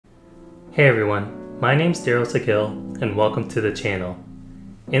Hey everyone, my name's Daryl Sagil and welcome to the channel.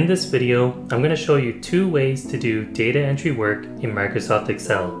 In this video, I'm going to show you two ways to do data entry work in Microsoft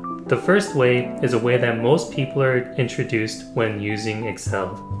Excel. The first way is a way that most people are introduced when using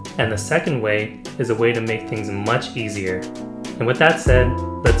Excel. And the second way is a way to make things much easier. And with that said,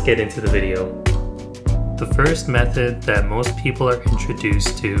 let's get into the video. The first method that most people are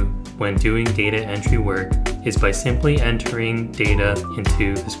introduced to when doing data entry work is by simply entering data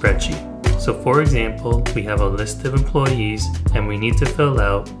into the spreadsheet. So for example, we have a list of employees and we need to fill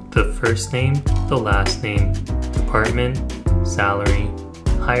out the first name, the last name, department, salary,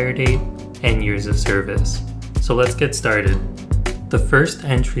 hire date, and years of service. So let's get started. The first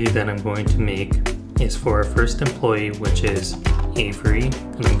entry that I'm going to make is for our first employee, which is Avery,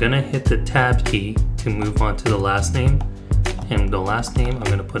 and I'm gonna hit the tab key to move on to the last name, and the last name I'm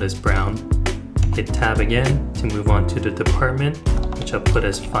gonna put as Brown. Hit tab again to move on to the department, which I'll put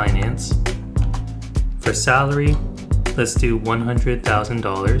as finance. For salary, let's do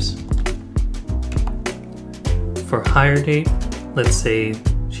 $100,000. For hire date, let's say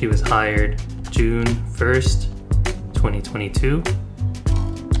she was hired June 1st, 2022.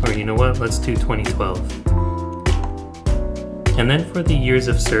 Or you know what, let's do 2012. And then for the years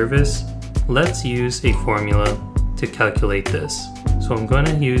of service, let's use a formula to calculate this. So I'm going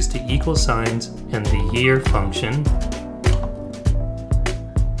to use the equal signs and the year function,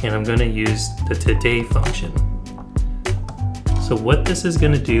 and I'm going to use the today function. So what this is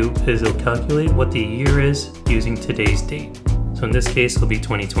going to do is it'll calculate what the year is using today's date. So in this case, it'll be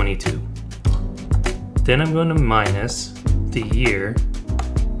 2022. Then I'm going to minus the year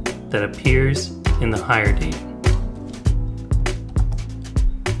that appears in the hire date.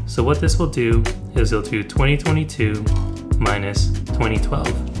 So what this will do is it'll do 2022 minus 2012.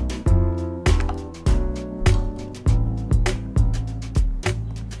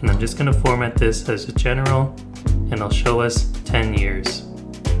 And I'm just going to format this as a general, and I'll show us 10 years.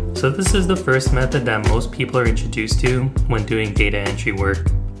 So this is the first method that most people are introduced to when doing data entry work.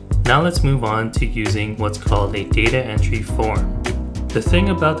 Now let's move on to using what's called a data entry form. The thing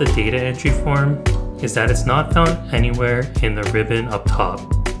about the data entry form is that it's not found anywhere in the ribbon up top.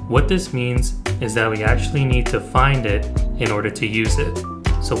 What this means is that we actually need to find it in order to use it.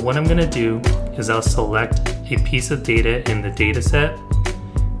 So what I'm going to do is I'll select a piece of data in the dataset,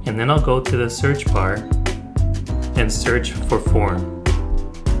 and then I'll go to the search bar and search for form.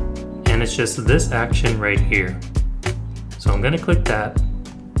 And it's just this action right here. So I'm going to click that,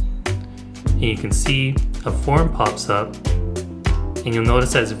 and you can see a form pops up, and you'll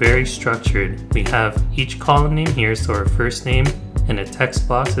notice that it's very structured. We have each column name here, so our first name, and a text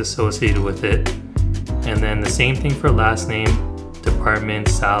box associated with it, and then the same thing for last name, department,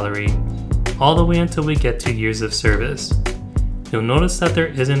 salary, all the way until we get to years of service. You'll notice that there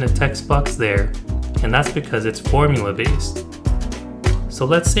isn't a text box there, and that's because it's formula based. So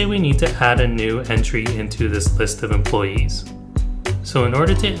let's say we need to add a new entry into this list of employees. So in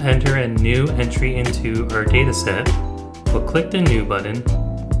order to enter a new entry into our data set, we'll click the new button,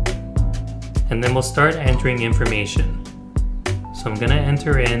 and then we'll start entering information. So I'm going to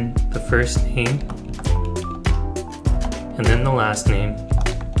enter in the first name, and then the last name.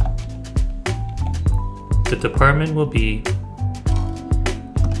 The department will be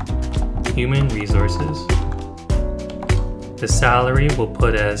Human Resources. The salary we'll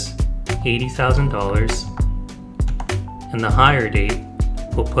put as $80,000, and the hire date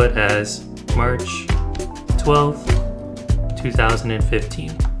we'll put as March 12th,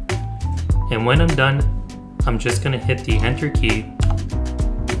 2015. And when I'm done, I'm just going to hit the enter key,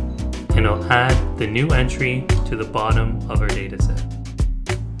 and it'll add the new entry to the bottom of our dataset.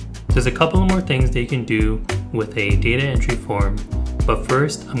 There's a couple more things that you can do with a data entry form, but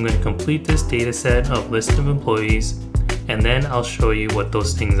first I'm going to complete this dataset of list of employees, and then I'll show you what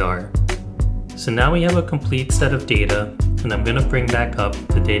those things are. So now we have a complete set of data, and I'm going to bring back up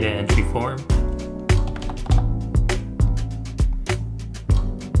the data entry form.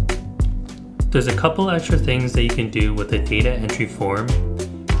 There's a couple extra things that you can do with a data entry form,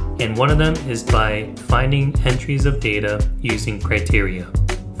 and one of them is by finding entries of data using criteria.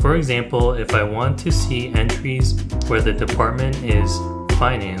 For example, if I want to see entries where the department is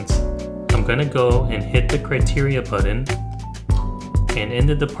finance, I'm going to go and hit the criteria button, and in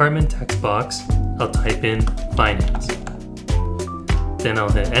the department text box, I'll type in finance. Then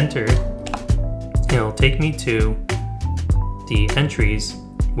I'll hit enter, and it'll take me to the entries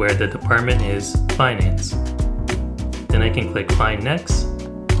where the department is finance. Then I can click find next,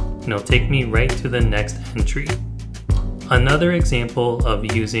 and it'll take me right to the next entry. Another example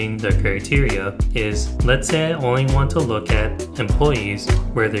of using the criteria is, let's say I only want to look at employees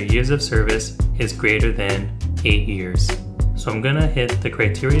where their years of service is greater than 8 years. So I'm gonna hit the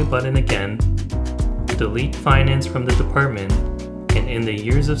criteria button again, delete finance from the department, and in the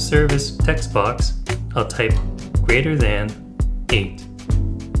years of service text box, I'll type greater than 8.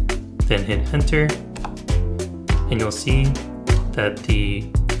 Then hit enter, and you'll see that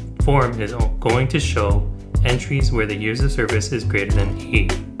the form is going to show entries where the years of service is greater than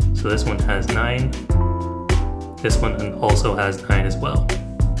 8. So this one has 9, this one also has 9 as well.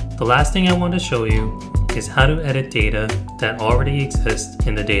 The last thing I want to show you is how to edit data that already exists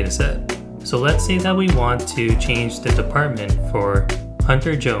in the dataset. So let's say that we want to change the department for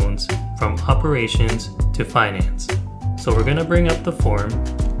Hunter Jones from operations to finance. So we're going to bring up the form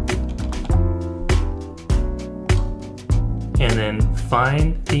and then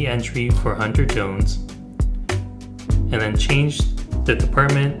find the entry for Hunter Jones and then change the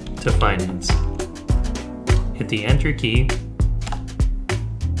department to finance. Hit the enter key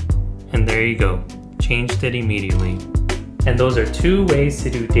and there you go, changed it immediately. And those are 2 ways to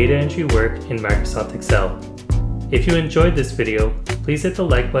do data entry work in Microsoft Excel. If you enjoyed this video, please hit the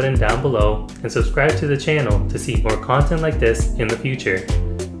like button down below and subscribe to the channel to see more content like this in the future.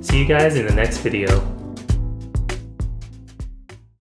 See you guys in the next video.